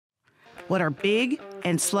What are big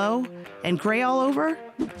and slow and gray all over?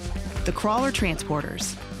 The crawler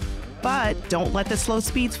transporters. But don't let the slow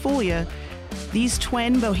speeds fool you. These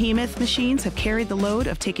twin behemoth machines have carried the load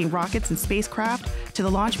of taking rockets and spacecraft to the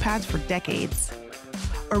launch pads for decades.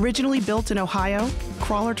 Originally built in Ohio,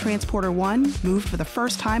 Crawler Transporter 1 moved for the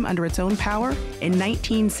first time under its own power in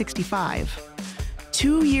 1965.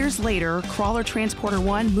 2 years later, Crawler Transporter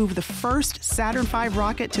 1 moved the first Saturn V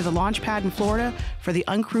rocket to the launch pad in Florida for the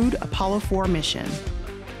uncrewed Apollo 4 mission.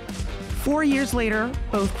 4 years later,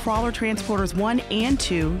 both Crawler Transporters 1 and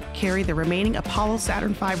 2 carried the remaining Apollo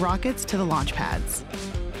Saturn V rockets to the launch pads.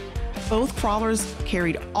 Both crawlers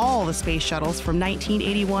carried all the space shuttles from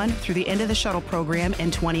 1981 through the end of the shuttle program in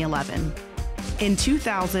 2011. In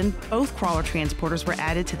 2000, both crawler transporters were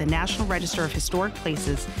added to the National Register of Historic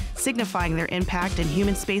Places, signifying their impact in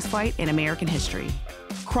human spaceflight in American history.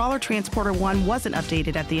 Crawler Transporter 1 wasn't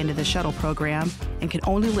updated at the end of the shuttle program and can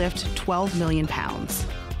only lift 12 million pounds.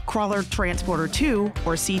 Crawler Transporter 2,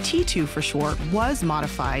 or CT2 for short, was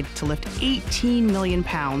modified to lift 18 million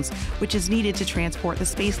pounds, which is needed to transport the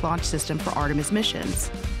Space Launch System for Artemis missions.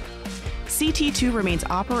 CT2 remains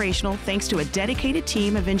operational thanks to a dedicated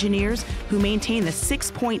team of engineers who maintain the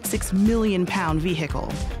 6.6 million pound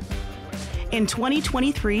vehicle. In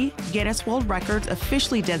 2023, Guinness World Records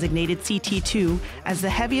officially designated CT2 as the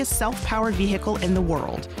heaviest self-powered vehicle in the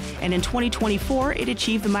world, and in 2024, it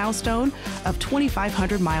achieved the milestone of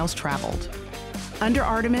 2,500 miles traveled. Under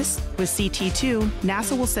Artemis, with CT2,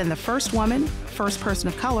 NASA will send the first woman, first person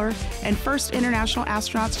of color, and first international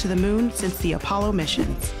astronauts to the moon since the Apollo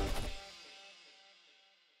missions.